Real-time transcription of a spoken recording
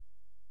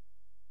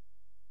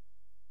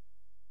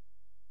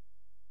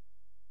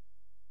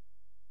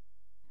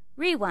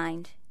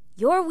Rewind,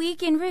 Your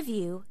Week in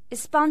Review is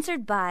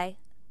sponsored by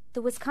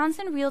the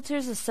Wisconsin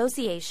Realtors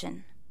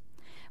Association,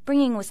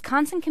 bringing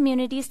Wisconsin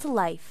communities to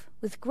life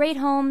with great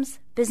homes,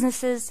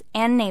 businesses,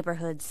 and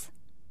neighborhoods.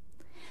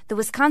 The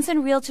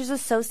Wisconsin Realtors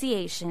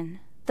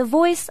Association, the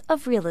voice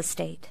of real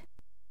estate.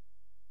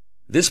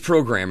 This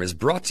program is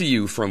brought to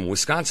you from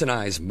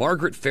WisconsinEye's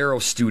Margaret Farrow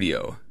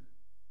Studio.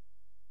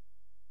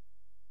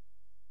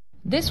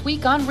 This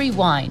week on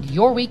Rewind,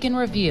 Your Week in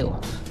Review.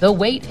 The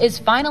wait is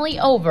finally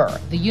over.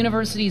 The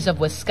universities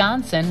of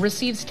Wisconsin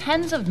receives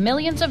tens of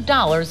millions of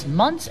dollars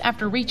months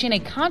after reaching a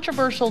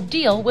controversial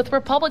deal with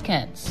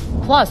Republicans.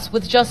 Plus,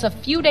 with just a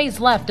few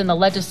days left in the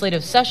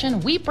legislative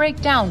session, we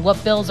break down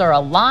what bills are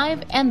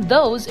alive and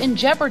those in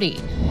jeopardy.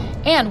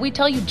 And we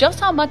tell you just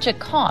how much it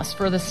costs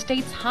for the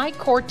state's high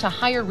court to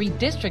hire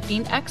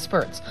redistricting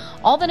experts.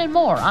 All that and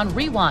more on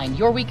Rewind,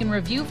 Your Week in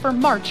Review for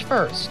March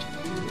 1st.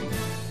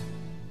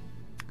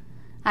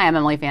 Hi, I'm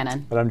Emilee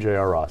Fannon. And I'm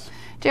J.R. Ross.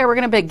 Jay, we're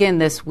going to begin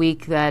this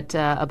week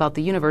about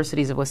the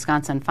universities of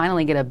Wisconsin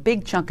finally get a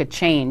big chunk of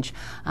change,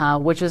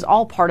 which is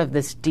all part of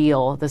this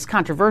deal, this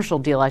controversial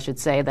deal, I should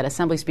say, that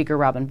Assembly Speaker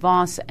Robin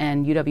Vos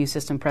and UW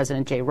System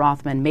President Jay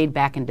Rothman made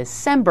back in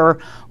December,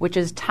 which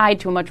is tied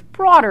to a much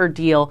broader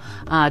deal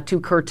to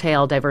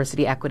curtail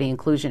diversity, equity,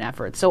 inclusion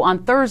efforts. So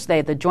on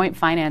Thursday, the Joint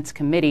Finance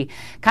Committee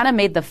kind of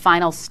made the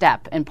final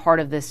step in part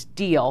of this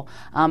deal,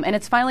 and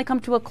it's finally come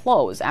to a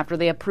close after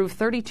they approved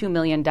 $32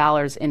 million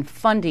in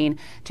funding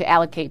to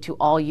allocate to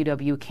all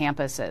UW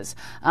campuses.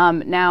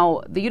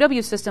 Now, the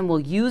UW system will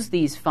use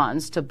these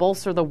funds to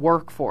bolster the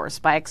workforce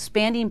by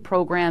expanding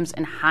programs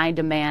in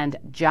high-demand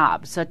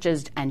jobs, such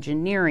as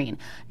engineering,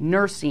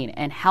 nursing,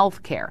 and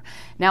healthcare.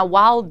 Now,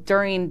 while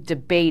during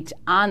debate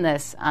on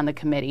this on the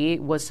committee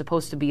was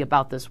supposed to be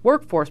about this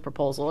workforce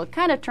proposal, it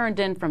kind of turned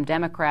in from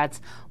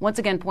Democrats, once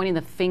again pointing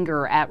the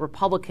finger at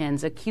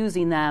Republicans,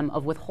 accusing them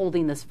of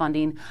withholding this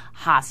funding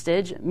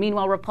hostage.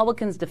 Meanwhile,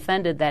 Republicans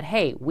defended that,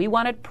 hey, we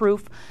wanted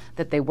proof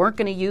that they weren't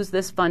going to use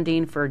this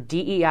funding for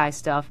DEI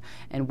stuff,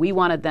 and we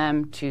wanted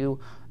them to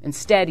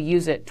instead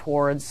use it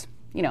towards,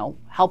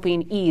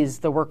 helping ease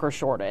the worker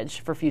shortage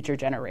for future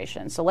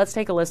generations. So let's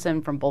take a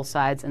listen from both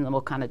sides, and then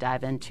we'll kind of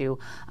dive into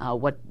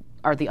what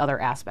are the other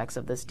aspects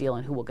of this deal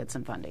and who will get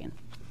some funding.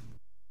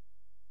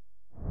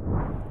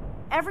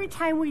 Every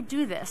time we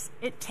do this,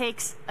 it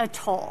takes a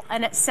toll,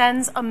 and it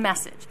sends a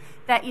message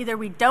that either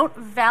we don't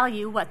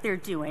value what they're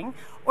doing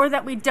or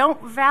that we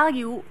don't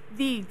value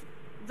the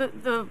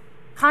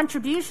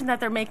contribution that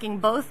they're making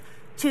both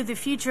to the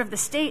future of the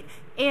state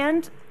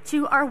and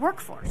to our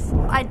workforce.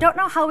 I don't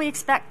know how we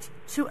expect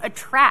to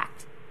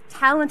attract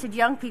talented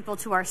young people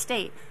to our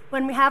state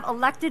when we have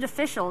elected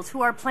officials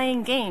who are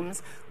playing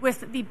games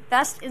with the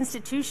best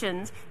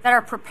institutions that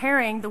are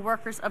preparing the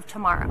workers of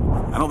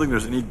tomorrow. I don't think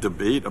there's any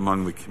debate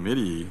among the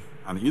committee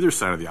on either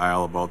side of the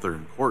aisle about their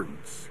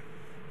importance.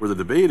 Where the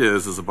debate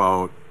is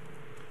about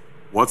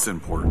what's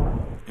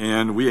important.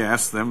 And we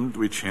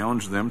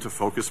challenge them to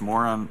focus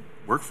more on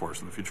workforce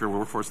and the future of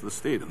workforce of the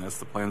state, and that's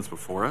the plan that's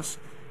before us.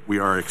 We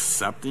are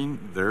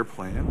accepting their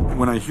plan.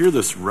 When I hear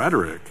this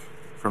rhetoric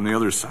from the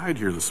other side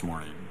here this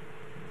morning,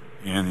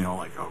 and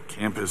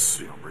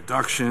campus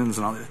reductions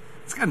and all that,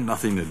 it's got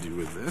nothing to do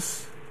with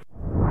this.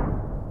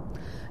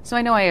 So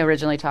I know I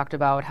originally talked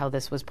about how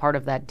this was part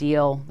of that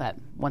deal that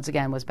once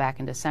again was back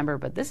in December,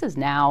 but this is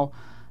now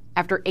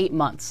after 8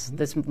 months,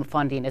 this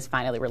funding is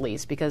finally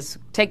released, because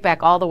take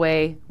back all the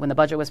way when the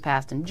budget was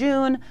passed in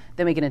June,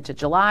 then we get into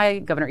July,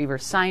 Governor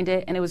Evers signed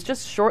it, and it was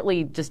just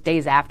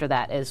days after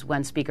that is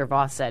when Speaker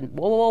Vos said,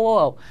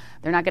 whoa,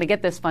 they're not going to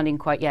get this funding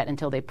quite yet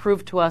until they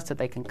prove to us that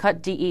they can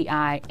cut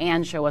DEI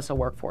and show us a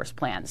workforce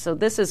plan. So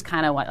this is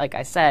kind of what, like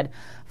I said,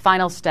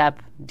 final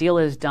step, deal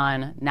is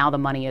done, now the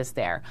money is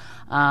there.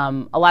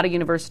 A lot of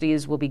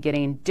universities will be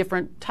getting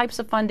different types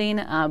of funding,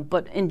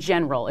 but in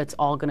general, it's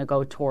all going to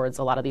go towards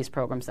a lot of these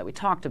programs that we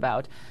talked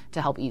about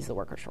to help ease the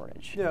worker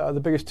shortage. Yeah,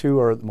 the biggest two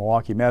are the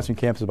Milwaukee-Madison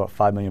campus, about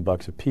 $5 million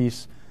a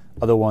piece.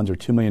 Other ones are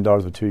 $2 million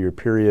of a 2-year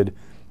period.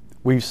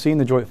 We've seen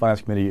the Joint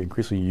Finance Committee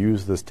increasingly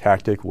use this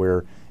tactic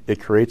where it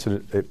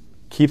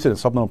keeps it in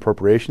supplemental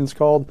appropriations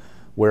called,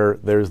 where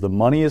the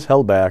money is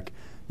held back.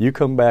 You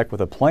come back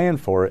with a plan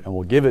for it, and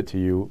we'll give it to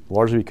you,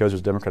 largely because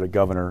there's a Democratic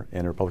governor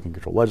and a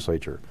Republican-controlled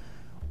legislature.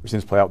 We've seen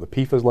this play out with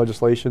the PFAS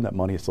legislation. That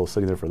money is still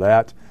sitting there for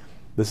that.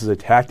 This is a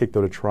tactic,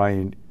 though, to try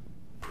and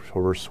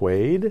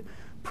persuade,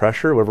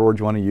 pressure, whatever word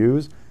you want to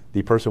use,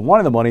 the person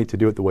wanting the money to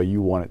do it the way you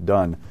want it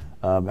done.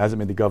 Hasn't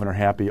made the governor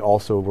happy.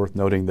 Also worth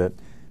noting that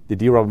the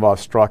deal Robin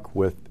Vos struck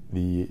with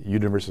the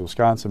University of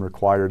Wisconsin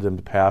required them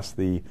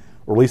to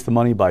release the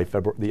money by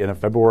the end of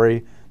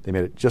February. They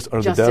made it just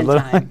under the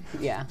deadline.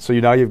 Yeah. So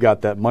now you've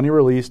got that money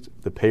released,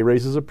 the pay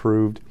raises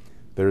approved,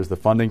 there's the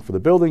funding for the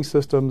building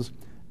systems,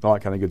 and all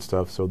that kind of good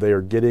stuff. So they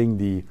are getting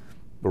the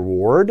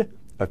reward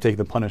of taking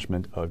the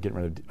punishment of getting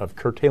rid of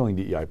curtailing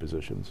DEI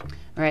positions.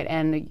 Right,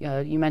 and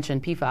you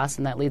mentioned PFAS,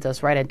 and that leads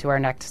us right into our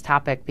next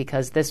topic,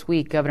 because this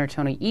week Governor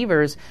Tony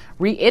Evers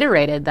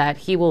reiterated that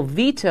he will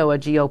veto a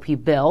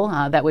GOP bill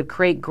that would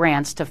create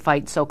grants to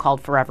fight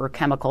so-called forever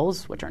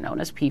chemicals, which are known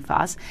as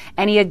PFAS.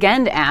 And he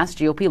again asked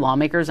GOP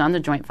lawmakers on the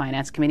Joint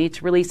Finance Committee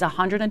to release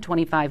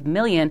 $125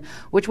 million,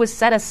 which was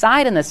set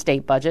aside in the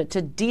state budget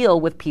to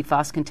deal with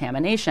PFAS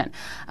contamination.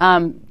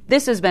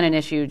 This has been an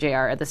issue,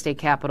 JR, at the state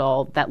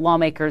capitol that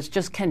lawmakers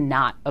just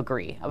cannot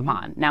agree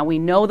upon. Now, we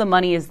know the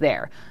money is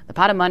there. The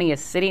pot of money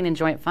is sitting in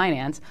joint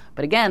finance.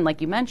 But again,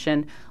 like you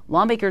mentioned,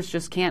 lawmakers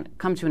just can't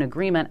come to an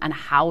agreement on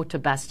how to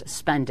best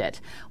spend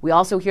it. We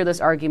also hear this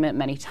argument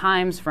many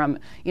times from,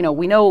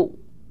 we know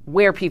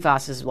where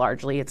PFAS is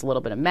largely. It's a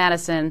little bit of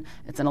Madison.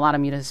 It's in a lot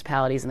of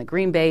municipalities in the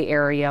Green Bay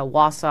area,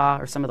 Wausau,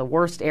 or some of the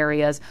worst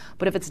areas.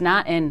 But if it's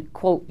not in,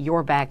 quote,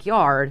 your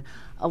backyard,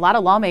 a lot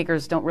of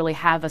lawmakers don't really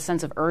have a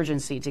sense of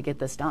urgency to get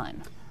this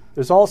done.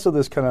 There's also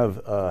this kind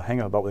of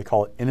hang-up about what they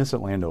call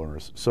innocent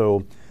landowners.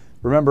 So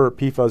remember,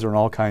 PFAS are in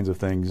all kinds of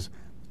things.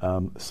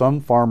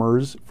 Some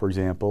farmers, for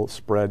example,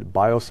 spread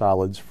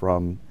biosolids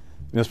from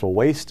municipal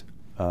waste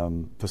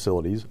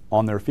facilities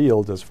on their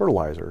fields as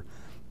fertilizer.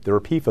 There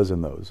are PFAS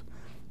in those.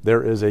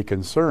 There is a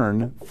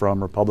concern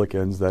from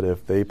Republicans that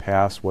if they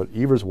pass what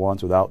Evers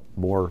wants without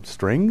more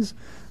strings,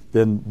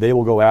 then they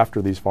will go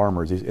after these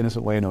farmers, these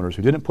innocent landowners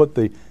who didn't put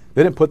the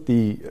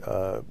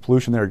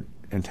pollution there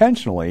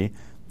intentionally.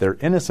 They're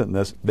innocent in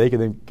this. They can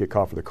then get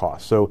caught for the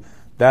cost. So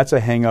that's a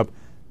hang-up.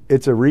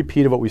 It's a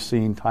repeat of what we've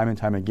seen time and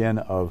time again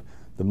of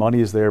the money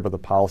is there, but the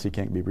policy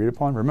can't be agreed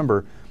upon.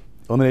 Remember,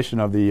 elimination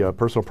of the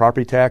personal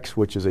property tax,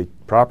 which is a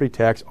property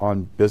tax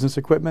on business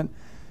equipment.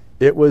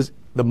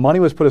 The money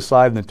was put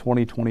aside in the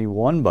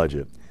 2021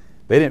 budget.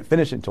 They didn't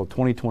finish it until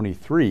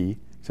 2023,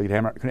 so you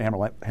couldn't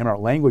hammer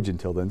out language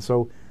until then.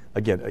 So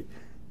again,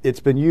 it's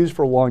been used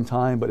for a long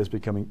time, but it's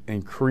becoming an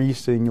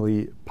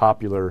increasingly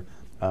popular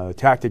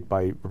tactic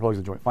by Republicans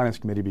in the Joint Finance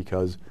Committee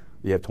because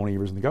you have 20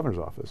 years in the governor's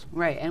office.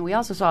 Right, and we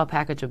also saw a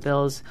package of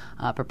bills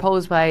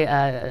proposed by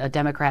a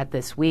Democrat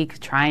this week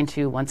trying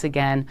to, once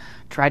again,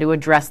 try to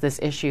address this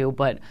issue,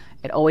 but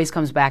it always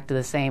comes back to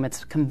the same.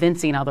 It's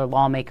convincing other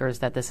lawmakers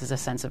that this is a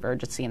sense of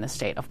urgency in the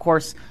state. Of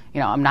course,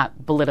 I'm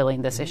not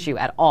belittling this issue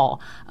at all,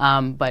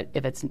 but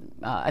if it's,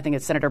 I think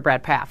it's Senator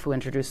Brad Pfaff who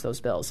introduced those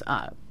bills,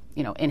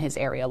 in his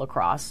area, La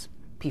Crosse.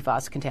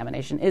 PFAS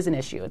contamination is an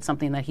issue. It's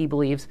something that he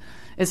believes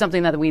is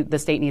something that the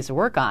state needs to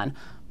work on,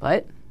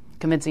 but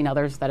convincing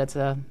others that it's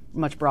a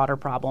much broader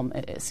problem,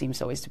 it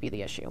seems always to be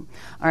the issue.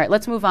 All right,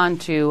 let's move on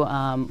to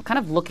kind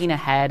of looking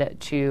ahead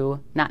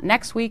to not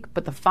next week,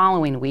 but the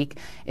following week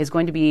is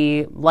going to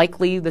be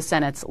likely the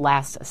Senate's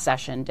last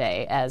session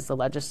day as the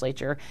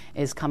legislature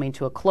is coming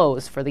to a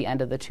close for the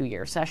end of the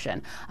 2-year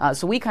session.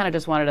 So we kind of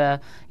just wanted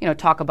to,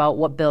 talk about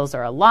what bills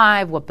are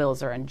alive, what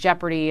bills are in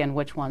jeopardy, and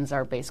which ones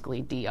are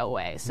basically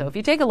DOA. So if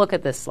you take a look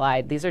at this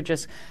slide, these are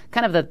just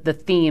kind of the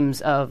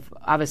themes of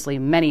obviously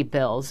many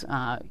bills.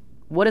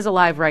 What is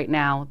alive right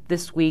now?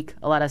 This week,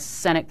 a lot of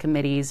Senate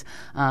committees,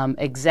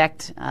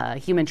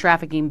 human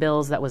trafficking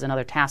bills. That was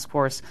another task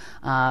force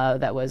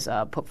that was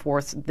put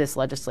forth this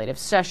legislative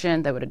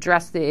session that would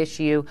address the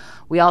issue.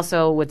 We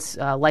also would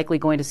likely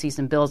going to see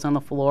some bills on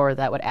the floor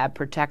that would add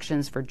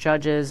protections for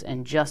judges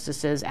and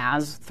justices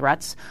as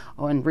threats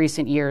in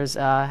recent years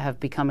have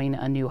becoming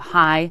a new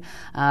high.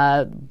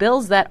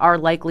 Bills that are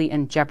likely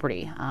in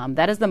jeopardy.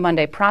 That is the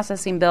Monday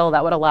processing bill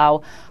that would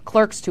allow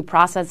clerks to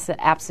process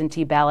the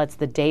absentee ballots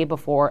the day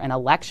before an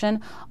election.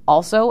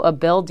 Also, a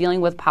bill dealing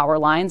with power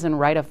lines and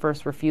right of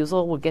first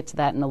refusal. We'll get to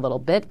that in a little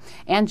bit.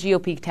 And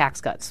GOP tax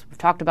cuts. We've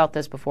talked about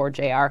this before,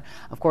 JR.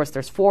 Of course,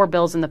 there's 4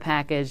 bills in the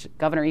package.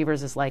 Governor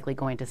Evers is likely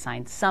going to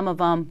sign some of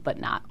them,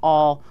 but not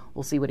all.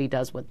 We'll see what he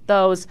does with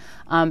those.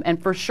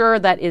 And for sure,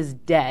 that is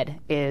dead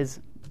is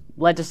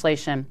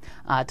legislation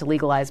to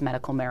legalize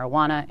medical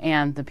marijuana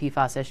and the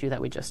PFAS issue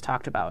that we just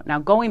talked about. Now,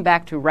 going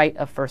back to right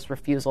of first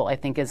refusal, I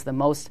think is the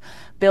most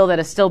bill that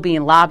is still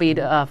being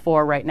lobbied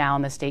for right now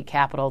in the state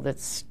capitol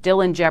that's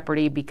still in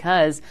jeopardy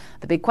because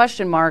the big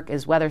question mark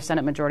is whether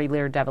Senate Majority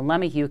Leader Devin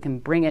LeMahieu can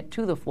bring it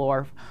to the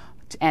floor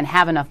and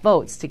have enough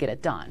votes to get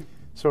it done.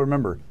 So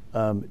remember,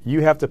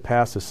 you have to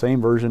pass the same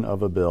version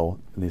of a bill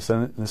in the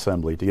Senate and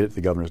Assembly to get it to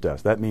the governor's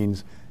desk. That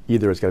means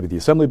either it's got to be the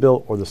Assembly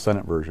bill or the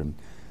Senate version.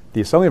 The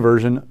Assembly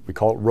version, we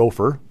call it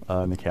ROFR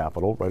in the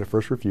Capitol, right of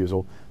first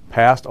refusal,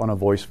 passed on a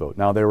voice vote.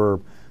 Now, there were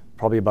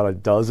probably about a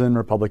dozen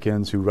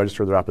Republicans who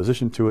registered their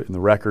opposition to it in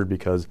the record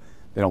because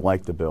they don't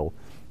like the bill.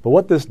 But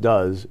what this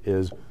does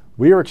is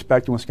we are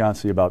expecting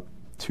Wisconsin about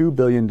 $2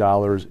 billion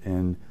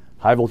in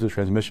high-voltage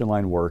transmission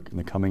line work in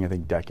the coming, I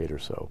think, decade or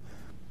so.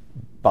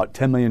 About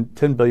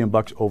 $10 billion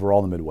bucks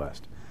overall in the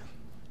Midwest.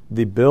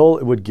 The bill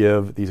would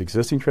give these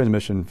existing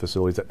transmission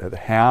facilities that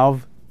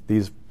have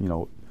these,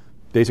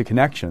 basic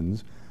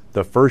connections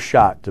the first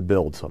shot to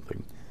build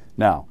something.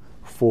 Now,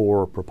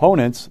 for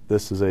proponents,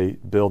 this is a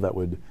bill that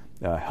would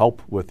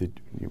help with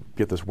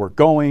get this work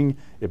going.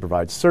 It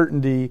provides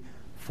certainty.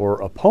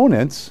 For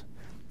opponents,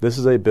 this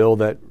is a bill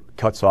that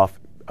cuts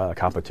off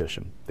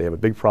competition. They have a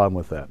big problem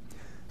with that.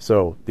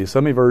 So the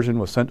Assembly version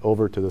was sent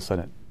over to the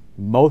Senate.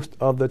 Most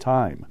of the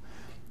time,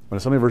 when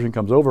Assembly version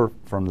comes over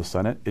from the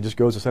Senate, it just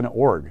goes to Senate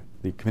Org,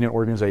 the Committee on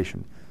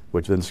Organization,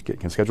 which then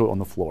can schedule it on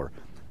the floor.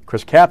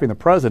 Chris Capping, the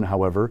president,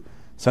 however,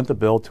 sent the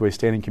bill to a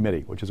standing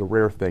committee, which is a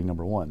rare thing,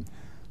 number one.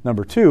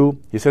 Number two,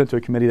 he sent it to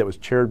a committee that was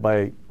chaired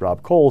by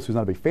Rob Coles, who's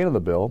not a big fan of the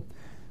bill,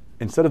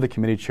 instead of the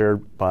committee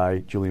chaired by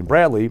Julian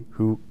Bradley,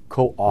 who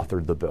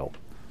co-authored the bill.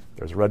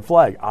 There's a red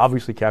flag.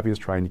 Obviously, Capping is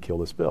trying to kill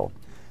this bill.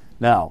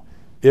 Now,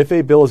 if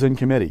a bill is in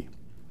committee,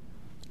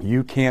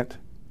 you can't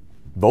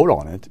vote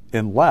on it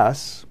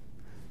unless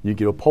you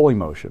get a polling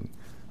motion.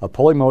 A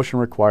polling motion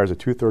requires a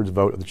 2/3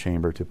 vote of the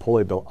chamber to pull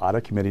a bill out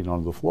of committee and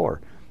onto the floor.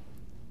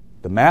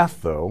 The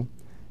math, though,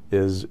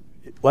 is,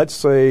 let's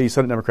say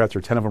Senate Democrats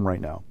are 10 of them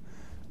right now.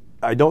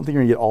 I don't think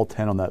you're going to get all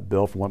 10 on that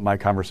bill from what my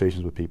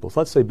conversations with people. So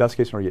let's say best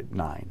case scenario, you get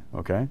 9,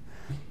 okay?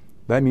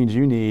 That means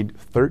you need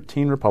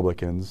 13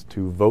 Republicans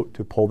to vote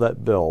to pull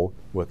that bill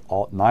with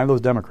all 9 of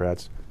those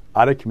Democrats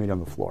out of committee on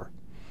the floor.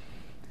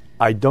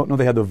 I don't know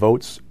they have the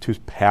votes to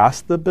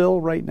pass the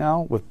bill right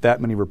now with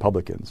that many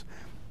Republicans.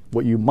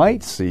 What you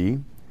might see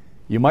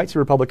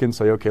Republicans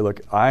say, okay,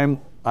 look, I'm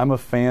a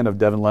fan of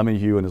Devin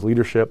LeMahieu and his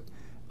leadership.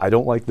 I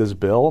don't like this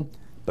bill,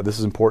 but this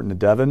is important to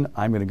Devin.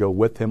 I'm going to go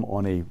with him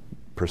on a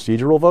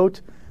procedural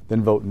vote,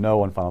 then vote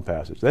no on final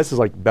passage. This is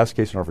like best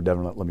case scenario for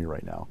Devin LeMahieu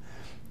right now.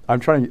 I'm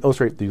trying to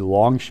illustrate the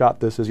long shot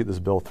this is, get this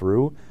bill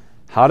through.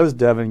 How does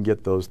Devin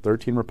get those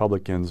 13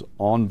 Republicans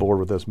on board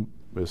with this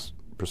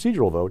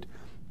procedural vote?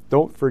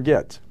 Don't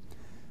forget,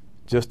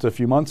 just a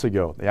few months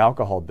ago, the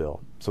alcohol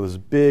bill. So this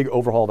big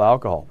overhaul of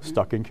alcohol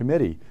stuck in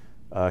committee.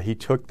 He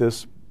took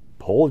this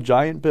whole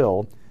giant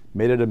bill,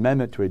 made an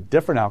amendment to a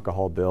different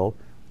alcohol bill,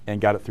 and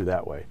got it through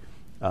that way.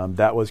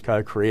 That was kind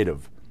of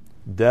creative.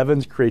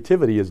 Devin's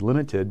creativity is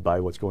limited by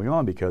what's going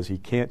on because he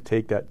can't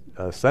take that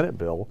Senate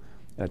bill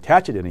and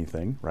attach it to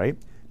anything, right?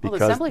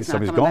 Because the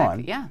Assembly's gone.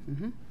 Back. Yeah.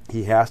 Mm-hmm.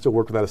 He has to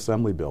work with that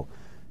Assembly bill.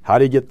 How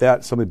do you get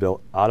that Assembly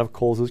bill out of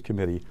Coles'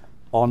 committee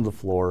on the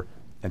floor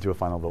and to a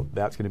final vote?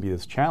 That's going to be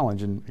this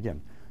challenge. And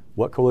again,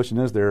 what coalition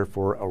is there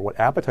for, or what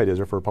appetite is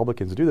there for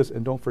Republicans to do this?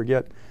 And don't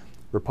forget,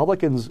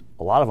 Republicans,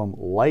 a lot of them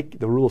like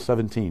the Rule of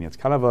 17. It's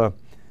kind of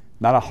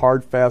not a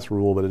hard, fast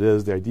rule, but it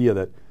is the idea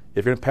that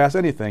if you're going to pass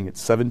anything,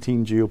 it's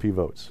 17 GOP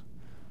votes.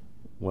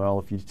 Well,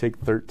 if you take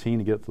 13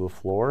 to get it to the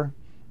floor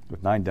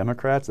with 9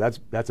 Democrats,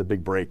 that's a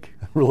big break.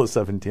 Rule of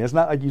 17. It's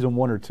not like using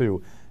 1 or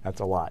 2. That's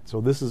a lot.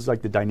 So this is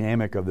like the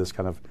dynamic of this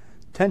kind of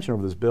tension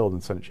over this bill in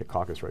the Senate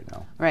caucus right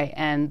now. Right,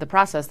 and the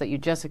process that you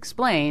just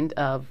explained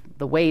of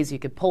the ways you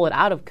could pull it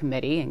out of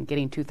committee and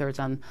getting 2/3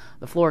 on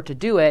the floor to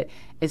do it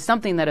is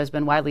something that has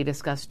been widely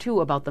discussed too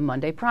about the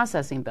Monday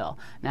processing bill.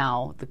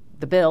 Now,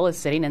 the bill is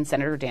sitting in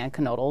Senator Dan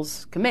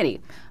Knodl's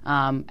committee.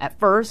 At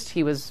first,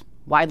 he was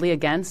widely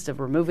against of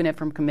removing it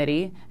from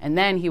committee, and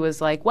then he was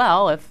like,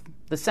 well, if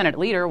the Senate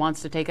leader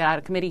wants to take it out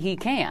of committee, he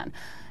can.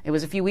 It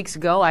was a few weeks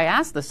ago I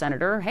asked the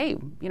senator, hey,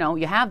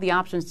 you have the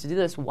options to do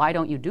this. Why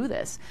don't you do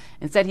this?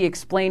 Instead, he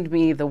explained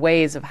me the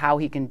ways of how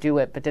he can do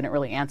it, but didn't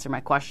really answer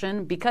my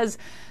question because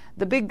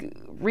the big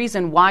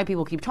reason why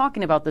people keep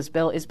talking about this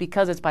bill is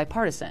because it's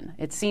bipartisan.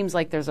 It seems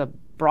like there's a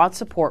broad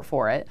support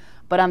for it.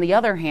 But on the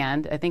other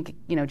hand, I think,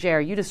 JR,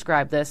 you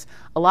described this,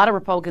 a lot of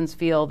Republicans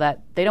feel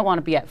that they don't want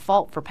to be at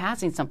fault for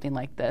passing something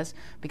like this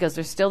because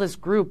there's still this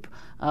group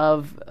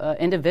of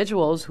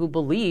individuals who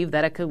believe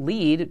that it could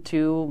lead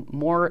to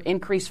more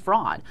increased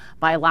fraud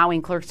by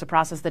allowing clerks to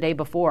process the day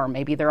before.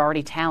 Maybe they're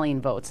already tallying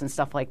votes and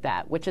stuff like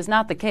that, which is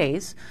not the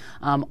case.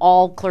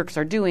 All clerks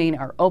are doing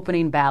are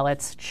opening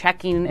ballots,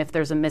 checking if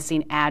there's a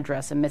missing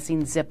address, a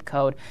missing zip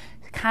code,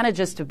 kind of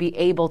just to be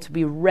able to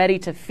be ready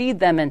to feed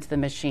them into the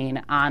machine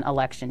on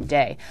election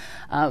day.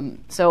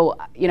 So,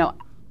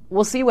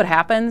 we'll see what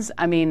happens.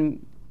 I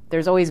mean,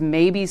 there's always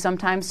maybe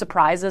sometimes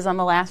surprises on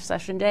the last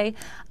session day.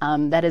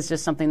 That is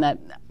just something that,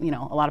 a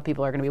lot of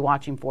people are going to be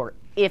watching for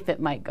if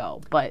it might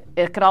go. But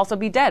it could also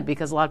be dead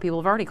because a lot of people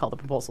have already called the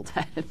proposal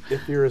dead.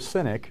 If you're a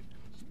cynic,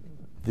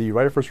 the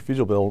right of first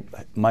refusal bill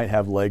might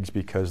have legs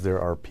because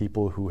there are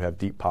people who have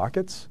deep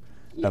pockets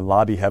and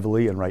lobby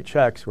heavily and write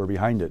checks who are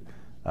behind it.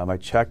 I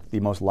checked the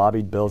most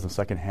lobbied bills in the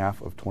second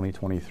half of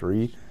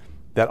 2023.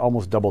 That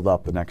almost doubled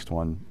up the next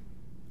one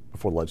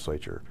before the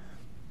legislature.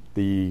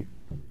 The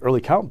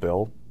early count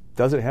bill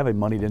doesn't have a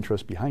moneyed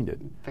interest behind it.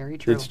 Very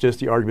true. It's just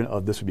the argument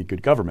of this would be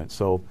good government.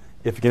 So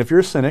if you're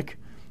a cynic,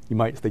 you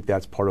might think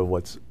that's part of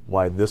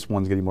why this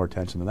one's getting more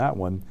attention than that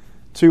one.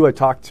 2, I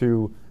talked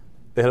to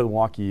the head of the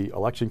Milwaukee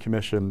Election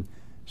Commission.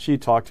 She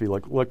talked to me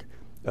like, look,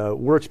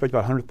 we're expecting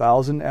about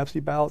 100,000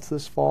 absentee ballots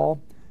this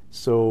fall.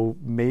 So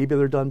maybe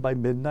they're done by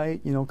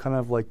midnight, kind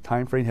of like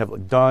time frame, have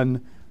it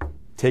done,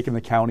 take in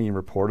the county and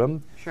report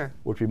them. Sure.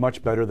 Which would be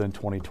much better than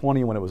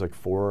 2020 when it was like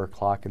 4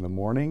 o'clock in the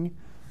morning.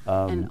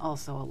 And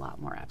also a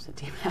lot more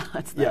absentee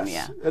ballots than,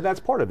 yes, and that's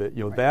part of it.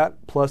 Right.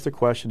 That plus the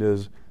question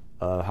is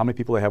how many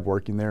people they have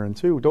working there. And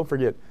 2, don't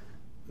forget,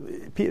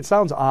 it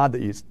sounds odd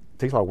that it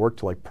takes a lot of work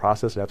to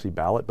process an absentee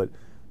ballot, but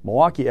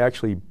Milwaukee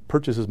actually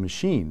purchases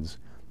machines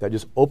that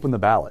just open the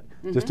ballot,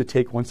 just to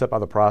take one step out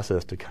of the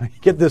process to kind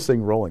of get this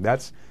thing rolling.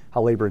 That's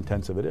how labor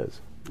intensive it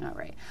is. All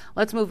right.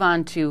 Let's move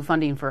on to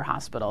funding for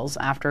hospitals.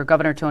 After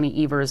Governor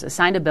Tony Evers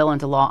signed a bill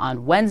into law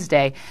on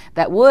Wednesday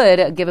that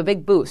would give a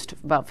big boost,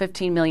 about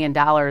 $15 million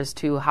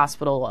to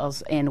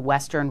hospitals in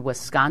western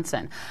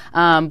Wisconsin.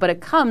 But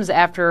it comes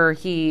after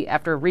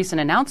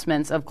recent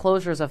announcements of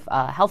closures of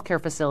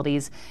healthcare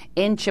facilities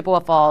in Chippewa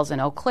Falls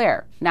and Eau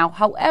Claire. Now,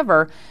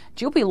 however,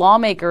 GOP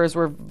lawmakers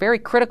were very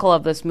critical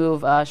of this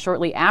move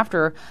shortly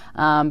after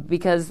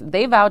because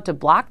they vowed to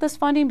block this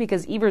funding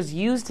because Evers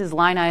used his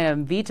line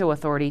item veto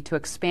authority to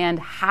expand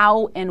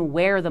how and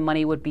where the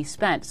money would be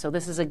spent. So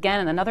this is,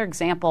 again, another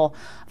example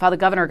of how the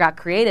governor got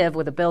creative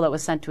with a bill that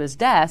was sent to his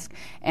desk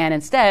and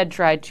instead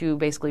tried to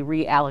basically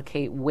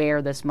reallocate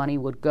where this money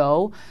would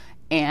go.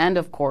 And,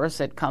 of course,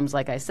 it comes,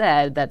 like I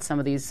said, that some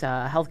of these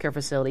healthcare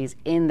facilities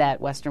in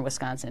that western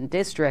Wisconsin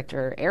district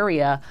or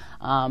area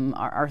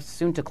are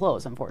soon to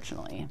close,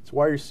 unfortunately. It's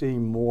why you're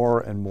seeing more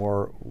and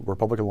more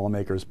Republican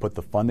lawmakers put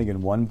the funding in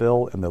one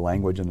bill and the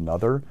language in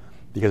another,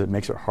 because it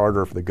makes it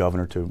harder for the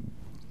governor to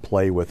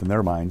play with, in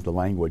their minds, the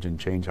language and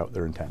change out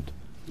their intent.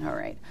 All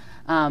right.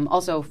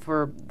 Also,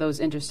 for those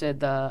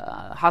interested, the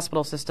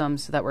hospital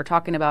systems that we're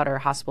talking about are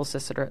Hospital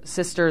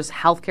Sisters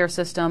Healthcare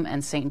System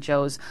and St.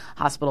 Joe's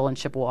Hospital in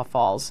Chippewa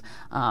Falls,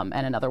 and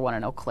another one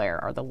in Eau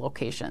Claire are the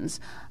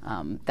locations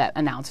that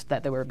announced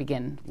that they will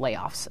begin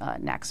layoffs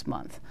next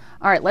month.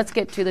 All right, let's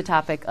get to the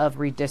topic of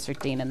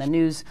redistricting. And the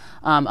news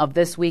of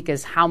this week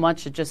is how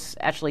much it just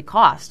actually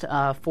cost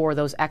for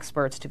those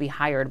experts to be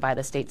hired by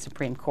the state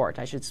Supreme Court.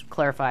 I should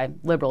clarify,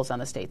 liberals on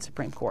the state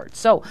Supreme Court.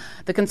 So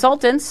the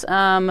consultants,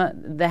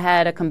 they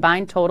had a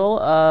combined total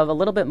of a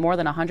little bit more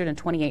than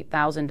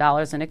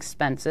 $128,000 in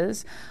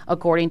expenses,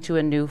 according to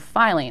a new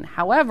filing.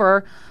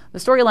 However, the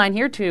storyline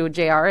here, too,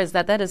 JR, is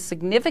that is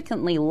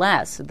significantly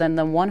less than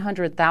the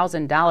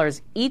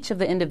 $100,000 each of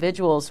the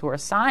individuals who were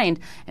assigned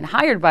and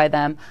hired by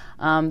them,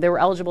 they were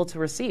eligible to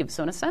receive.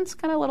 So in a sense,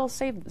 kind of a little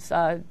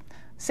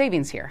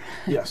savings here.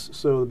 Yes.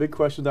 So the big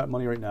question of that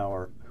money right now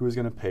are who's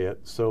going to pay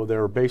it. So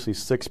there were basically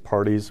 6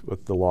 parties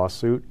with the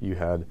lawsuit. You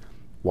had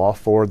Law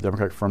 4, the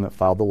Democratic firm that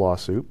filed the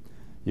lawsuit.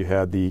 You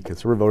had the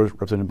conservative voters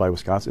represented by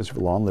Wisconsin Institute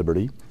for Law and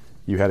Liberty.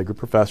 You had a group of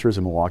professors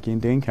in Milwaukee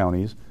and Dane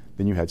counties.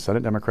 Then you had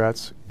Senate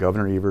Democrats,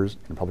 Governor Evers,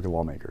 and Republican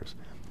lawmakers.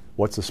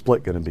 What's the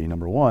split going to be,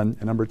 number one?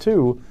 And number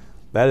two,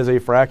 that is a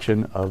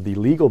fraction of the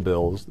legal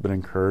bills that have been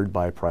incurred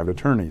by private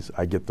attorneys.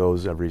 I get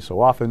those every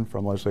so often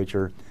from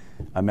legislature.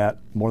 I'm at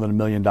more than $1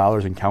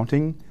 million in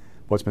counting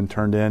what's been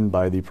turned in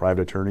by the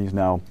private attorneys.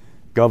 Now,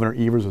 Governor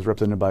Evers was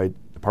represented by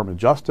Department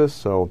of Justice,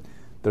 so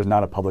there's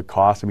not a public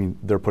cost. I mean,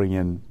 they're putting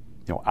in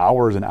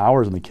hours and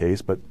hours in the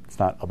case, but it's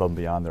not above and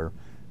beyond their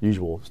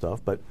usual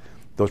stuff. But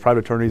those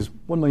private attorneys,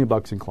 $1 million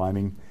and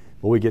climbing.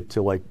 Will we get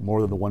to like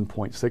more than the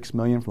 $1.6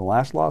 million from the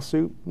last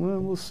lawsuit? Well,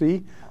 we'll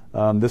see.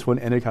 This one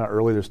ended kind of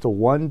early. There's still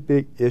one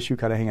big issue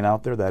kind of hanging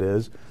out there. That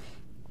is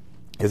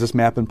this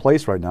map in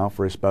place right now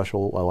for a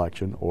special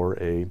election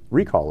or a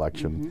recall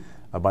election?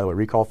 By the way,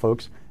 recall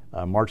folks,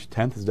 March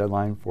 10th is the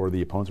deadline for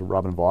the opponents of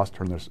Robin Vos to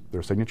turn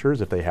their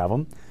signatures if they have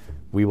them.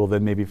 We will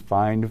then maybe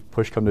find,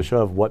 push come to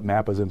shove, what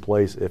map is in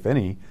place, if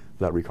any,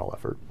 for that recall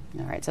effort.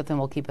 All right, something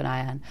we'll keep an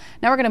eye on.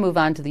 Now we're going to move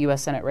on to the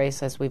U.S. Senate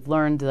race. As we've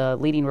learned, the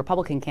leading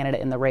Republican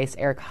candidate in the race,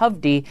 Eric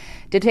Hovde,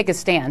 did take a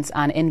stance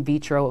on in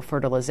vitro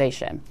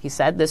fertilization. He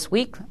said this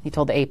week, he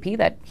told the AP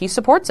that he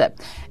supports it.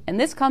 And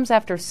this comes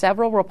after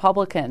several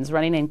Republicans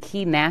running in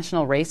key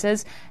national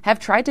races have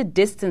tried to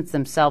distance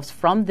themselves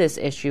from this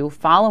issue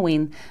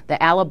following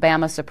the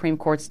Alabama Supreme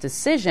Court's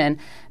decision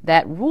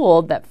that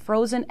ruled that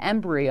frozen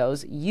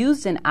embryos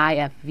used in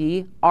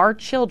IFV are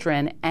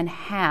children and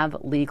have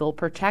legal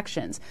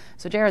protections.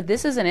 So, Jared,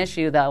 this is an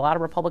issue that a lot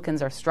of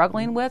Republicans are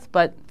struggling with,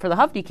 but for the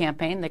Hovde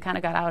campaign, they kind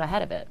of got out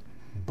ahead of it.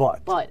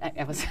 But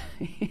I was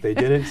they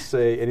didn't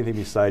say anything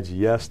besides,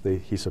 yes,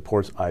 he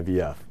supports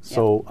IVF.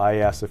 So I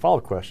asked the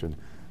follow-up question,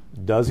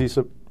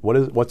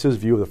 what's his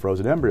view of the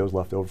frozen embryos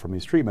left over from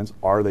these treatments?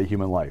 Are they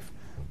human life?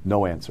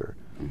 No answer.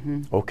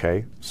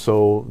 Okay,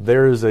 so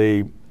there's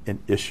an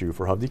issue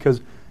for Hovde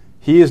because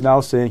he is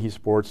now saying he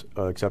supports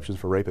exceptions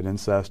for rape and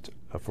incest,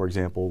 for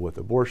example, with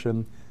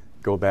abortion.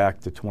 Go back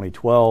to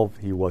 2012,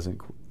 he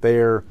wasn't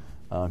there.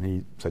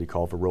 He said he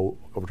called for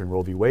overturning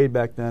Roe v. Wade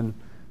back then.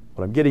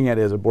 What I'm getting at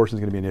is abortion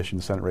is going to be an issue in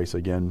the Senate race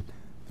again.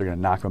 They're going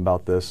to knock him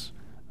about this,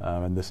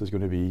 and this is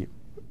going to be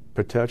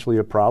potentially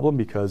a problem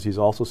because he's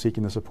also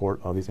seeking the support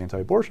of these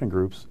anti-abortion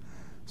groups.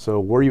 So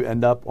where you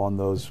end up on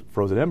those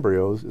frozen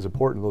embryos is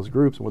important to those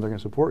groups and when they're going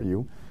to support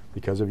you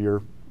because of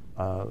your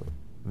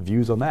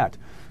views on that.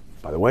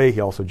 By the way, he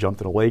also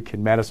jumped in a lake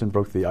in Madison,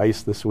 broke the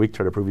ice this week,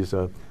 tried to prove he's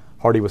a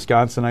hardy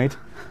Wisconsinite,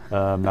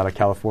 not a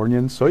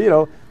Californian. So,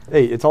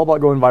 hey, it's all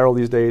about going viral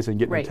these days and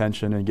getting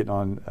attention and getting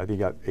on, I think he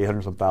got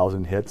 800-some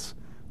thousand hits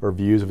or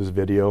views of his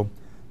video.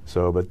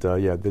 So, but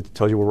yeah, that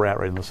tells you where we're at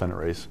right in the Senate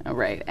race. Oh,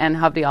 right. And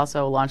Hovde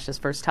also launched his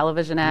first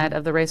television ad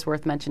of the race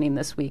worth mentioning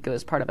this week. It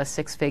was part of a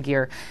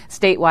 6-figure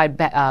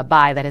statewide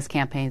buy that his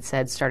campaign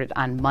said started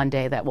on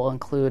Monday that will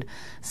include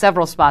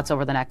several spots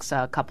over the next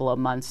couple of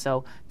months.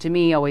 So to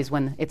me, always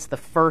when it's the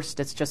first,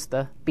 it's just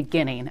the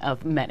beginning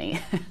of many.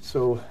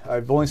 So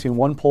I've only seen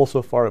one poll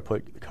so far that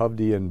put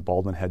Hovde and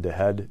Baldwin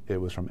head-to-head.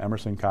 It was from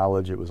Emerson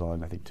College. It was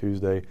on, I think,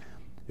 Tuesday.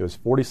 It was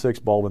 46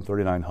 Baldwin,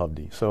 39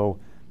 Hovde. So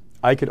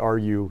I could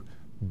argue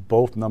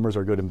both numbers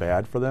are good and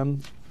bad for them.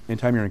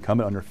 Anytime you're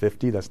incumbent under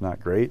 50, that's not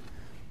great.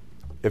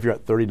 If you're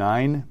at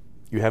 39,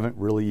 you haven't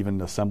really even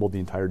assembled the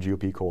entire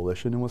GOP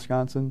coalition in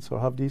Wisconsin, so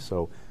Hovde.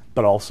 So,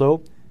 but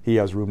also, he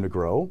has room to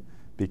grow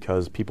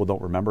because people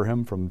don't remember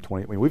him from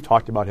 20. I mean, we've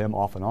talked about him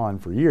off and on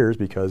for years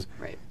because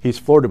he's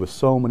flirted with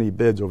so many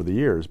bids over the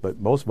years, but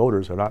most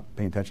voters are not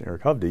paying attention to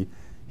Eric Hovde.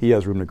 He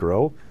has room to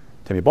grow.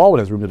 Tammy Baldwin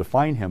has room to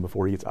define him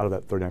before he gets out of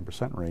that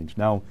 39% range.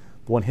 Now,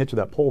 the one hitch of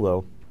that poll,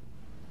 though,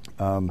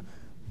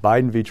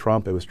 Biden v.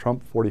 Trump, it was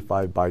Trump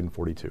 45, Biden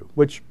 42,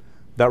 which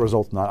that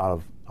result's not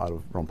out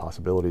of realm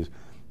possibilities.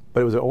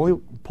 But it was the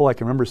only poll I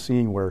can remember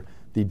seeing where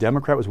the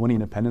Democrat was winning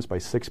independents by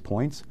 6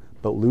 points,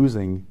 but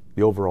losing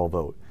the overall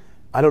vote.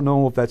 I don't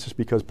know if that's just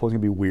because polling's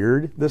going to be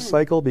weird this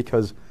cycle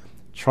because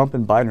Trump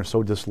and Biden are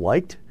so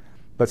disliked.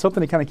 But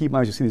something to kind of keep in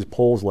mind as you see these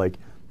polls, like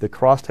the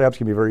crosstabs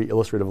can be very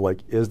illustrative,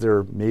 like is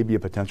there maybe a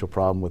potential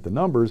problem with the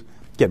numbers?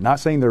 Again, not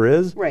saying there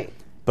is,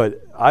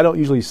 but I don't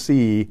usually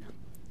see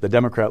the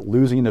Democrat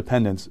losing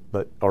independence,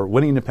 or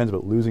winning independence,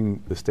 but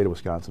losing the state of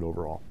Wisconsin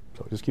overall.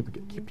 So just keep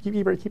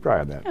your eye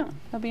on that. Yeah,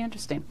 that'll be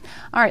interesting.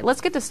 All right, let's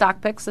get to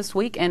stock picks this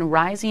week, and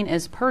rising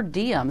is per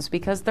diems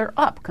because they're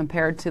up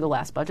compared to the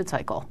last budget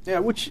cycle. Yeah,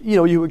 which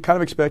you would kind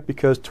of expect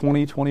because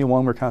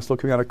 2021 we're kind of still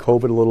coming out of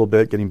COVID a little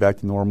bit, getting back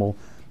to normal.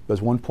 There's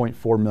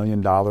 $1.4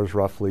 million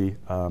roughly,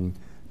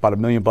 about $1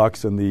 million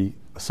in the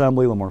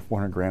Assembly, a little more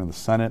 $400,000 in the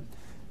Senate.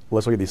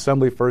 Let's look at the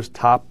Assembly first.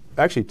 Two of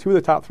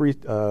the top three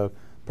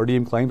per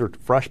diem claims are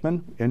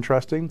freshmen.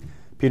 Interesting.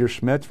 Peter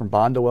Schmidt from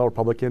Bondwell,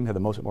 Republican, had the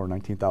most at more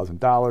than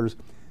 $19,000.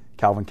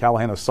 Calvin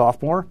Callahan, a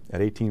sophomore,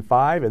 at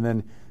 $18,500. And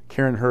then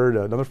Karen Hurd,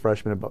 another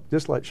freshman, about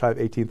just shy of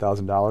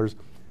 $18,000.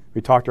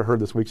 We talked to her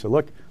this week. Said,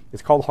 look,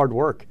 it's called hard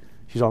work.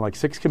 She's on like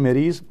 6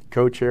 committees,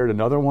 co-chaired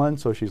another one.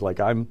 So she's like,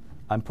 I'm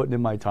putting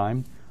in my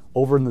time.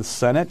 Over in the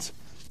Senate,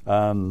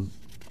 has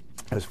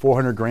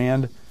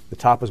 $400,000. The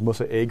top is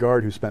Melissa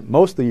Agard, who spent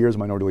most of the year as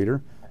minority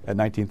leader at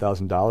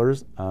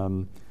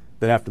 $19,000.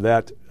 Then after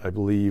that, I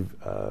believe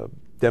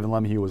Devin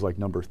Lemahue was like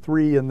number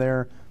 3 in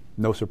there.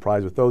 No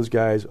surprise with those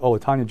guys. Oh,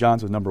 Tanya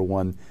Johns was number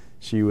 1.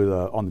 She was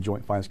on the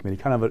Joint Finance Committee,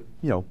 kind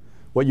of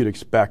what you'd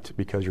expect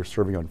because you're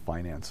serving on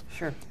finance.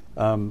 Sure.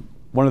 One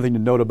other thing to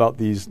note about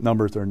these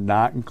numbers, they're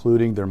not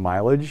including their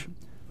mileage,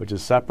 which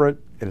is separate,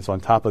 and it's on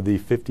top of the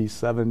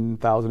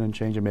 $57,000 and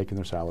change in making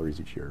their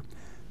salaries each year.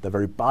 The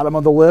very bottom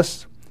of the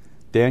list,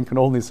 Dan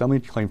Knoll in the Assembly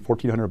claimed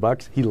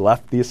 $1,400. He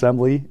left the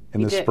Assembly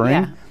in the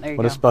spring,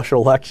 won a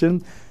special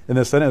election. In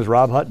the Senate is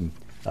Rob Hutton,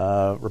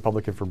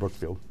 Republican from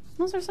Brookfield.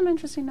 Those are some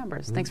interesting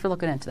numbers. Thanks for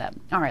looking into that.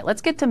 All right,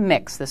 let's get to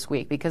mix this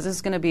week because this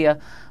is going to be a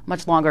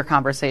much longer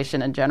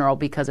conversation in general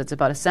because it's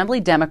about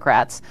Assembly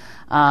Democrats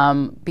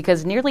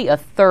because nearly a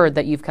third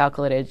that you've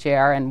calculated,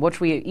 JR, and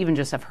which we even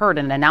just have heard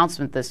in an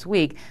announcement this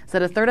week, is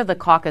that a third of the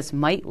caucus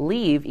might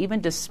leave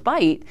even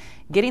despite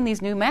getting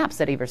these new maps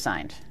that Evers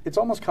signed. It's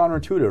almost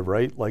counterintuitive,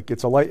 right? Like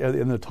it's a light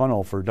in the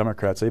tunnel for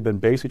Democrats. They've been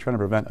basically trying to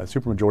prevent a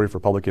supermajority for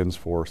Republicans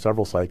for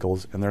several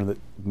cycles, and they're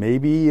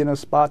maybe in a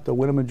spot to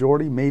win a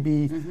majority,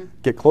 maybe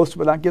get close to it,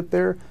 but not get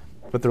there,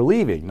 but they're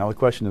leaving. Now the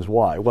question is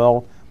why?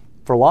 Well,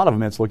 for a lot of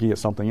them, it's looking at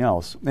something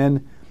else.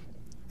 And,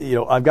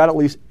 I've got at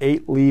least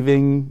 8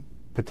 leaving,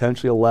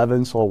 potentially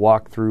 11, so I'll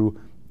walk through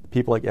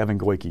people like Evan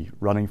Goyke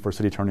running for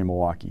city attorney in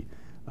Milwaukee,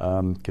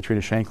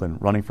 Katrina Shanklin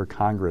running for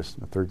Congress in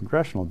the 3rd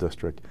Congressional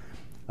District.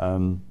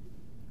 So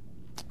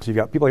you've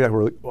got people like that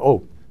who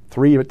are,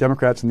 3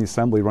 Democrats in the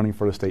Assembly running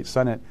for the state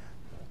Senate.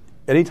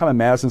 Anytime a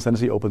Madison Senate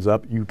seat opens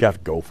up, you have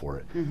to go for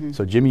it.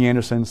 So Jimmy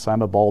Anderson,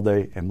 Sima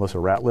Balde, and Melissa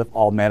Ratliff,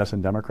 all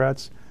Madison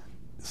Democrats.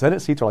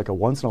 Senate seats are like a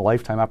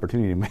once-in-a-lifetime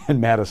opportunity in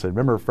Madison.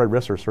 Remember, Fred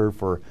Risser served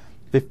for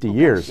 50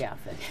 years. Yeah.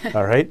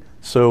 All right?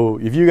 So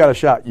if you got a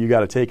shot, you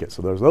got to take it.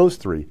 So there's those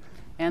 3.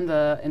 And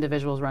the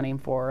individuals running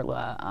for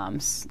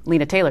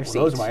Lena Taylor's seat.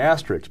 Those are my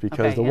asterisks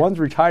because the ones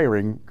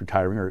retiring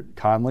are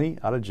Conley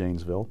out of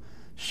Janesville,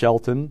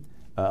 Shelton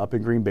up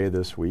in Green Bay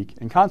this week,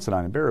 and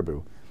Considine in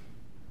Baraboo.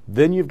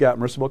 Then you've got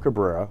Marissa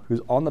Cabrera, who's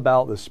on the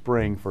ballot this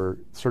spring for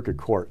Circuit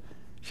Court.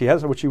 She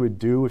hasn't said what she would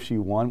do if she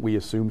won. We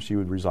assume she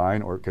would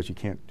resign, or because she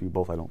can't do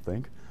both, I don't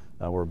think,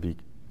 or it'd be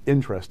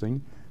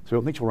interesting. So we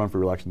don't think she'll run for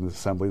re-election in the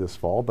Assembly this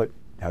fall, but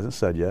hasn't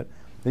said yet.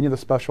 Then you have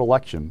the special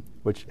election,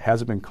 which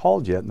hasn't been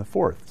called yet in the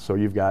 4th. So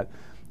you've got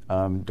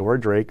Dora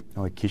Drake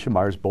and Keisha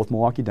Myers, both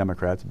Milwaukee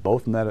Democrats,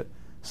 both in that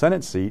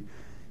Senate seat.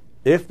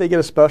 If they get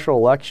a special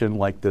election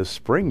like this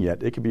spring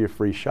yet, it could be a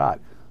free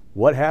shot.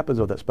 What happens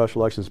if that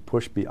special election is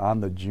pushed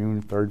beyond the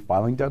June 3rd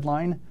filing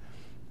deadline?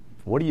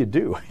 What do you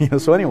do?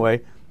 So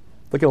anyway,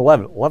 look at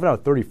 11. 11 out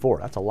of 34.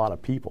 That's a lot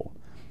of people.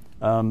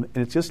 And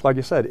it's just like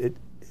I said,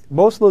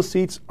 most of those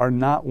seats are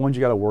not ones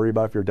you got to worry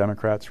about if you're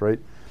Democrats, right?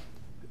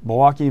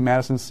 Milwaukee and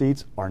Madison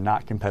seats are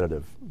not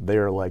competitive. They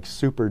are like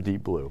super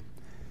deep blue.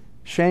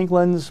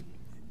 Shanklin's,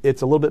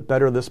 it's a little bit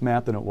better this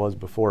map than it was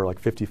before,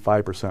 like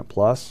 55%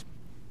 plus.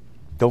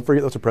 Don't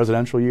forget that's a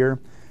presidential year.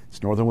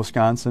 It's northern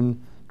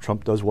Wisconsin.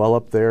 Trump does well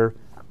up there.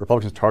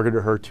 Republicans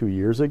targeted her 2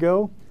 years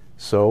ago.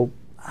 So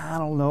I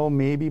don't know,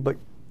 maybe, but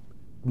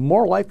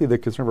more likely the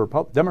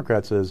conservative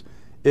Democrats is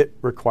it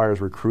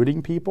requires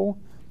recruiting people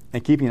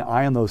and keeping an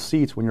eye on those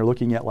seats when you're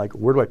looking at, like,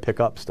 where do I pick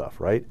up stuff,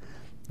 right?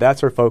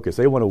 That's their focus.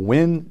 They want to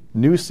win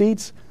new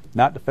seats,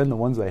 not defend the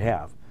ones they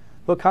have.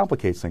 So it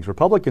complicates things.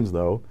 Republicans,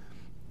 though,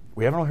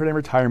 we haven't really heard any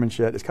retirements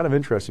yet. It's kind of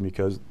interesting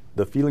because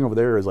the feeling over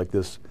there is like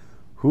this,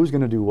 who's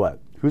going to do what?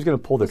 Who's going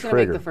to pull the trigger? Who's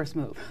going to make the first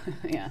move?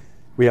 Yeah.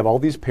 We have all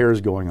these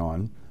pairs going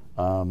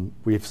on.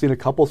 We've seen a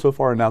couple so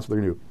far announce what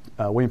they're going to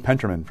do. William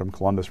Penterman from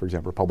Columbus, for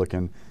example,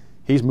 Republican.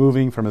 He's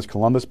moving from his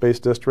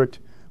Columbus-based district,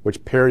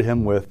 which paired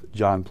him with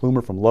John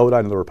Plumer from Lodi,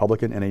 another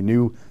Republican, in a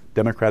new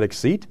Democratic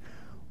seat,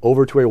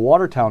 over to a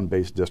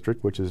Watertown-based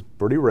district, which is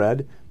pretty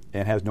red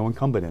and has no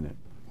incumbent in it.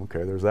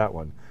 Okay, there's that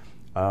one.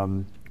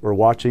 We're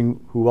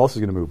watching who else is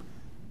going to move.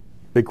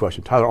 Big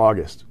question. Tyler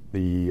August,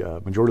 the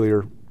majority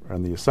leader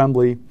in the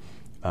Assembly.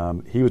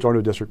 He was drawn to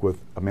a district with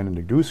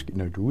Amanda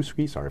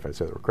Nagurski, sorry if I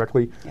said that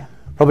correctly, yeah.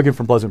 Republican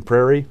from Pleasant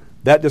Prairie.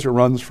 That district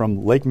runs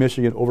from Lake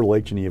Michigan over to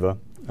Lake Geneva.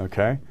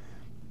 Okay,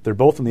 they're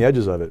both on the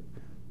edges of it.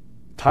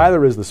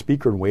 Tyler is the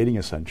speaker in waiting,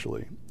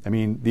 essentially. I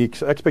mean, the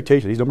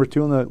expectation, he's number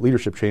 2 on the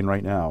leadership chain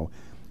right now,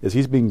 is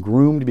he's being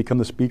groomed to become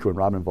the speaker when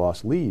Robin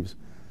Vos leaves.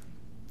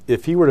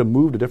 If he were to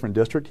move to a different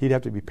district, he'd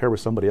have to be paired with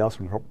somebody else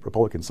from the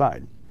Republican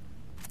side.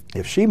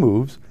 If she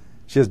moves,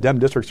 she has Dem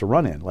districts to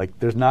run in. Like,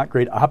 there's not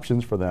great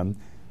options for them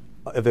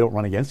if they don't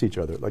run against each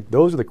other. Like,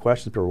 those are the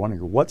questions people are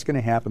wondering. What's going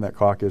to happen in that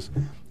caucus?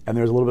 And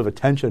there's a little bit of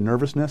tension and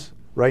nervousness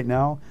right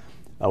now.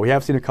 We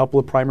have seen a couple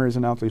of primaries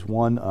announced, at least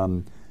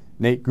one.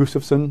 Nate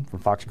Gustafson from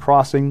Fox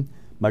Crossing,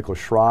 Michael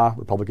Schra,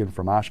 Republican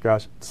from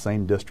Oshkosh,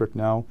 same district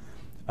now.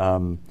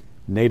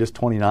 Nate is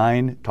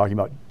 29, talking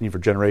about need for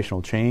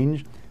generational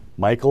change.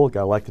 Michael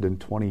got elected in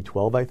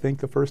 2012, I think,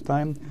 the first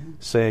time,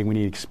 saying we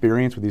need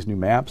experience with these new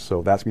maps,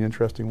 so that's going to be an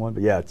interesting one.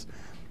 But yeah,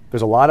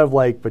 there's a lot of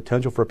like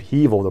potential for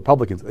upheaval with the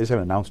Republicans. They just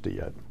haven't announced it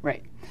yet.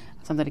 Right.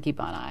 Something to keep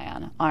an eye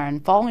on.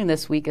 And following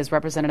this week is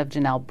Representative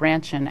Janelle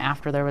Brandtjen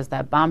after there was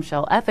that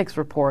bombshell ethics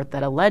report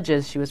that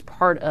alleges she was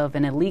part of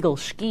an illegal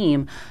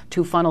scheme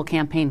to funnel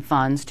campaign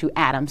funds to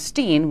Adam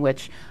Steen,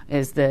 which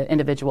is the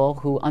individual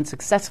who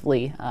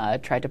unsuccessfully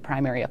tried to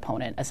primary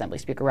opponent Assembly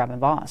Speaker Robin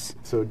Vos.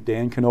 So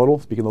Dan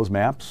Knodel, speaking of those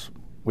maps,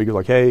 we go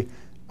like, hey,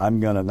 I'm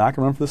not going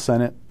to run for the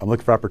Senate. I'm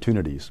looking for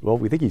opportunities. Well,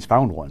 we think he's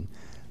found one.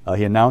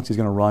 He announced he's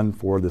going to run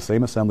for the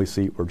same Assembly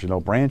seat where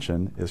Janelle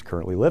Brandtjen is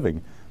currently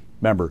living.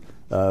 Remember,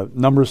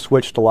 numbers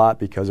switched a lot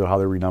because of how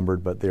they're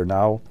renumbered, but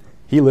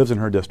he lives in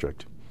her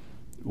district.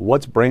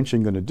 What's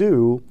Brandtjen going to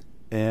do,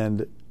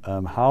 and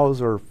how's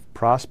her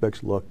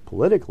prospects look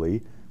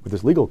politically with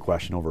this legal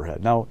question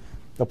overhead? Now,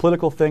 the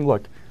political thing,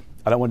 look,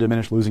 I don't want to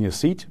diminish losing a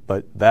seat,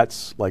 but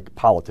that's like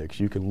politics.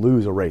 You can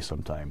lose a race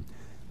sometime.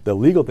 The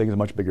legal thing is a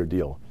much bigger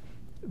deal.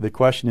 The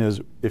question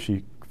is, if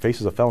she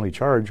faces a felony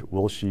charge,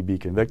 will she be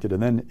convicted?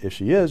 And then if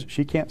she is,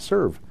 she can't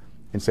serve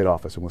in state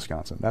office in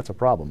Wisconsin. That's a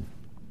problem.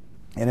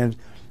 And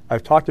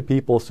I've talked to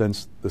people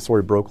since the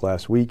story broke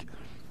last week.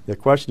 The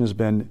question has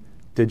been,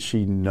 did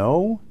she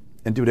know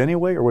and do it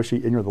anyway, or was she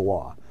ignorant of the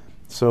law?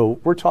 So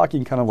we're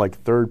talking kind of like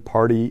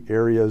third-party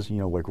areas,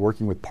 like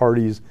working with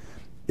parties.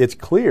 It's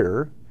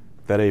clear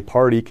that a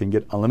party can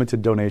get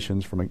unlimited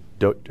donations from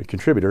a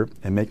contributor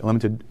and make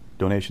unlimited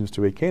donations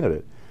to a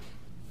candidate.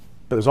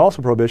 But there's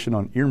also prohibition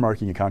on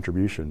earmarking a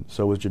contribution.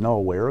 So was Janelle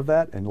aware of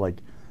that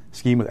and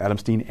scheme with Adam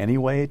Steen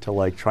anyway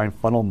to try and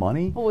funnel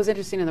money? What was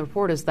interesting in the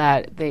report is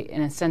that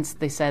in a sense,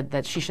 they said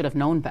that she should have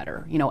known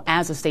better.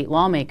 As a state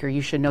lawmaker,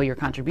 you should know your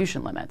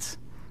contribution limits.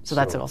 So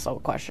that's also a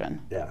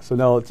question. Yeah. So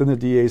no, it's in the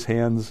DA's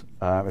hands.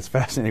 It's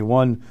fascinating.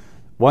 One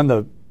of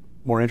the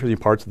more interesting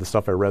parts of the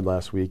stuff I read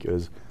last week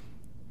is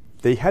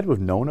they had to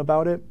have known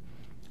about it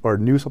or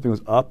knew something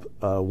was up.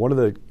 One of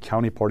the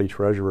county party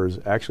treasurers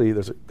actually,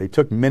 they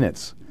took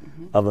minutes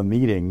of a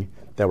meeting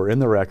that were in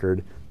the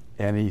record,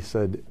 and he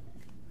said,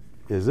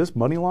 is this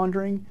money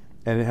laundering?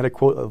 And it had a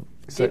quote of,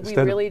 did we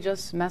really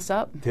just mess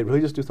up? Did really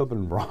just do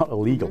something wrong,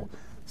 illegal?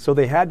 So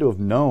they had to have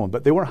known,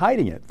 but they weren't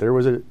hiding it.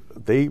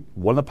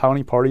 One of the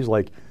county parties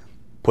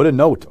put a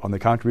note on the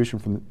contribution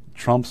from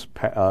Trump's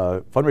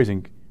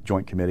fundraising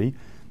joint committee.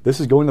 This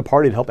is going to the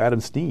party to help Adam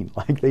Steen.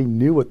 They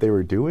knew what they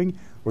were doing.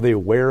 Were they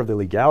aware of the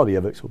legality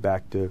of it? So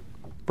back to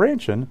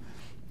Brandtjen.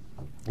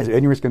 Is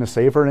ignorance going to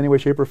save her in any way,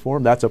 shape, or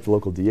form? That's up to the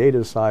local DA to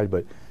decide,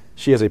 but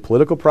she has a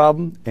political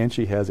problem, and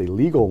she has a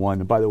legal one.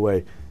 And by the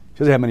way, she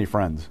doesn't have many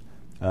friends.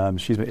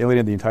 She's been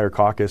alienated the entire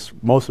caucus,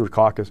 most of her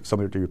caucus, some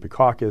of her GOP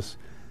caucus.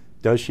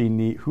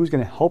 Who's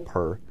going to help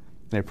her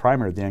in a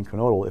primary of Dan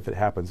Knodel if it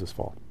happens this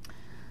fall?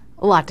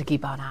 A lot to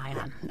keep an eye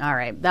on. All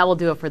right, that will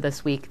do it for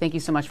this week. Thank you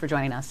so much for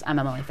joining us. I'm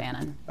Emilee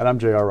Fannon. And I'm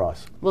J.R.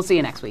 Ross. We'll see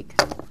you next week.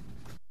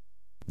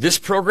 This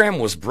program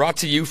was brought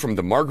to you from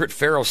the Margaret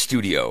Farrow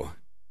Studio.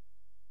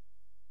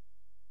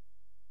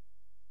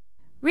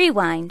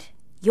 Rewind.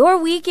 Your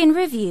Week in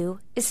Review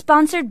is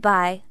sponsored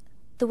by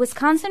the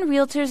Wisconsin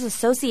Realtors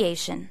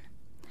Association,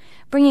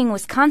 bringing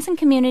Wisconsin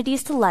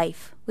communities to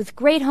life with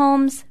great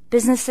homes,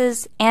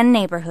 businesses, and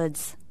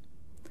neighborhoods.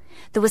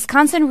 The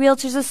Wisconsin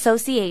Realtors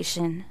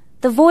Association,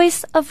 the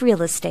voice of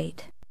real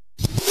estate.